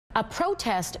A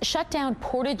protest shut down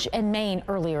Portage and Main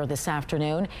earlier this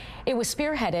afternoon. It was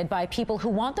spearheaded by people who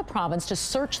want the province to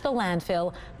search the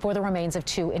landfill for the remains of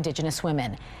 2 Indigenous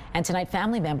women. And tonight,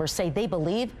 family members say they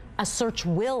believe a search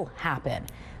will happen.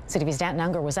 City TV's Danton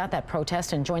Unger was at that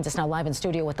protest and joins us now live in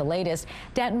studio with the latest.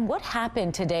 Danton, what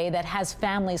happened today that has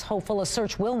families hopeful a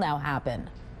search will now happen?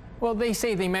 Well, they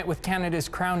say they met with Canada's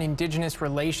Crown Indigenous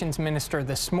Relations Minister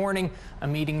this morning, a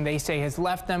meeting they say has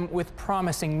left them with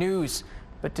promising news.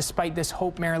 But despite this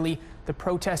hope, Marilee, the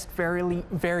protest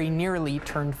very nearly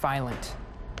turned violent.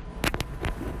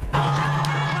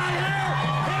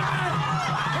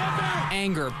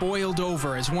 Anger boiled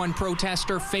over as one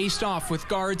protester faced off with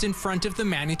guards in front of the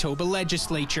Manitoba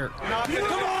legislature.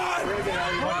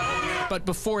 But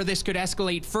before this could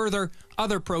escalate further,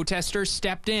 other protesters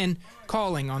stepped in,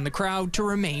 calling on the crowd to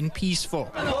remain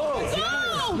peaceful.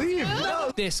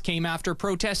 This came after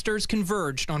protesters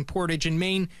converged on Portage and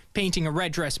Main, painting a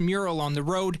red dress mural on the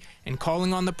road and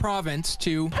calling on the province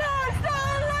to...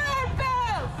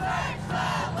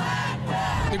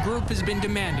 The group has been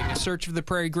demanding a search of the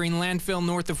Prairie Green landfill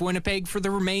north of Winnipeg for the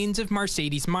remains of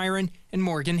Mercedes Myron and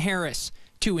Morgan Harris,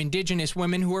 2 Indigenous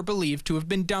women who are believed to have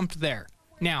been dumped there.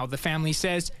 Now the family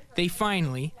says they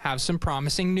finally have some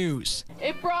promising news.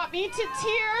 It brought me to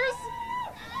tears.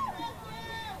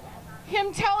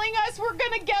 Him telling us we're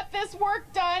going to get this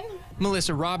work done.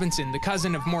 Melissa Robinson, the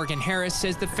cousin of Morgan Harris,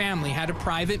 says the family had a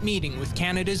private meeting with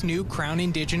Canada's new Crown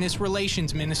Indigenous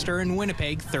Relations Minister in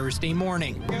Winnipeg Thursday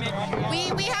morning.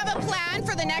 We have a plan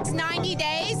for the next 90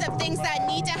 days of things that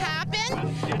need to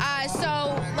happen.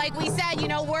 So like we said, you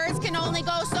know, words can only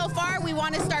go so far. We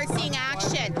want to start seeing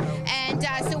action. And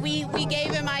so we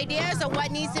gave him ideas of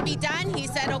what needs to be done. He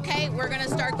said, okay, we're going to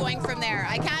start going from there.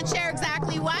 I can't share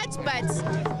exactly what, but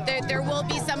there will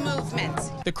be some movement.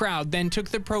 The crowd then took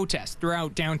the protest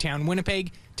throughout downtown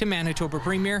Winnipeg to Manitoba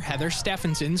Premier Heather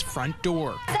Stefanson's front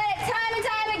door. Said it time and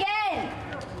time again.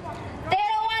 They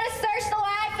don't want to search the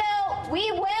landfill.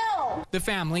 We will. The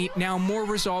family now more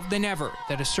resolved than ever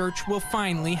that a search will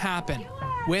finally happen,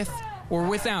 with or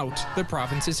without the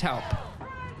province's help.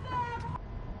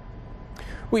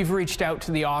 We've reached out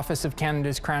to the office of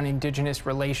Canada's Crown Indigenous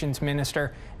Relations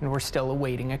Minister, and we're still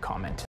awaiting a comment.